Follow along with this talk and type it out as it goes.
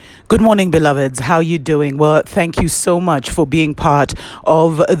Good morning, beloveds. How you doing? Well, thank you so much for being part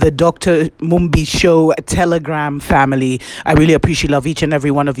of the Dr. Mumbi Show Telegram family. I really appreciate love each and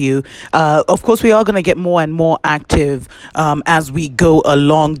every one of you. Of course, we are going to get more and more active as we go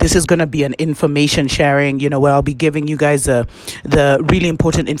along. This is going to be an information sharing, where I'll be giving you guys the really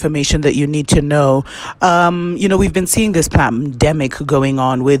important information that you need to know. We've been seeing this pandemic going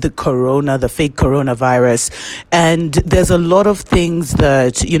on with the corona, the fake coronavirus, and there's a lot of things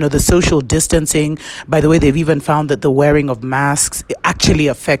that, the social distancing. By the way, they've even found that the wearing of masks actually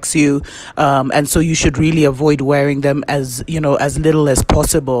affects you, and so you should really avoid wearing them as little as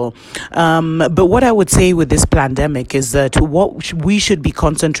possible. But what I would say with this pandemic is that what we should be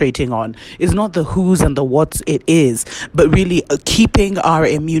concentrating on is not the who's and the what's it is, but really keeping our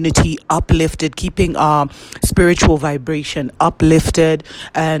immunity uplifted, keeping our spiritual vibration uplifted,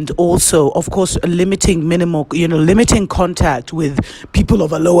 and also, of course, limiting contact with people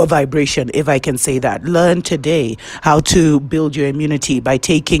of a lower vibration, if I can say that. Learn today how to build your immunity by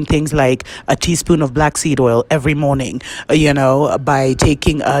taking things like a teaspoon of black seed oil every morning, by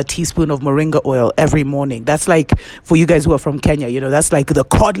taking a teaspoon of moringa oil every morning. That's like, for you guys who are from Kenya, that's like the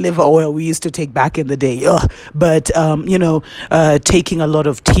cod liver oil we used to take back in the day. Ugh. But, taking a lot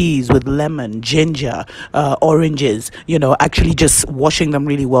of teas with lemon, ginger, oranges, actually just washing them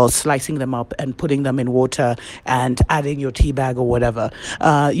really well, slicing them up and putting them in water and adding your tea bag or whatever.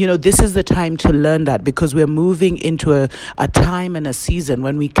 This is the time to learn that, because we're moving into a time and a season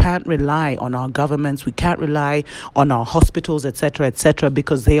when we can't rely on our governments, we can't rely on our hospitals, etc.,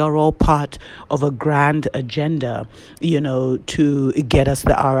 because they are all part of a grand agenda, to get us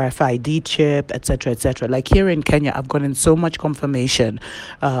the RFID chip, etc. Like here in Kenya, I've gotten so much confirmation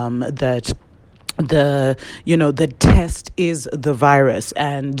that the test is the virus,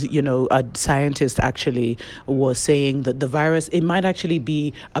 and a scientist actually was saying that the virus, it might actually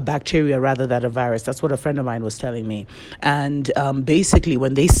be a bacteria rather than a virus. That's what a friend of mine was telling me. And basically,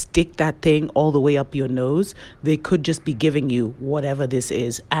 when they stick that thing all the way up your nose, they could just be giving you whatever this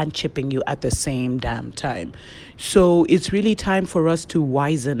is and chipping you at the same damn time. So it's really time for us to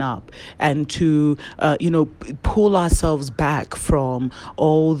wisen up and to pull ourselves back from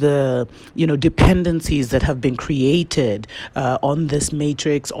all the dependencies that have been created on this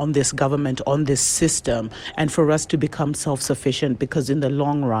matrix, on this government, on this system, and for us to become self-sufficient, because in the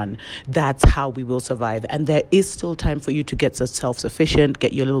long run, that's how we will survive. And there is still time for you to get self-sufficient,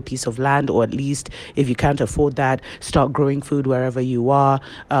 get your little piece of land, or at least, if you can't afford that, start growing food wherever you are.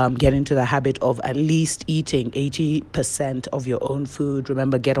 Get into the habit of at least eating 80% of your own food.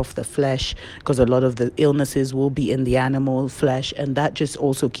 Remember, get off the flesh, because a lot of the illnesses will be in the animal flesh, and that just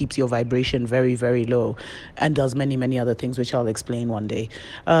also keeps your vibration very, very low, and does many, many other things, which I'll explain one day.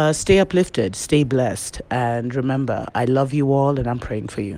 Stay uplifted, stay blessed, and remember, I love you all, and I'm praying for you.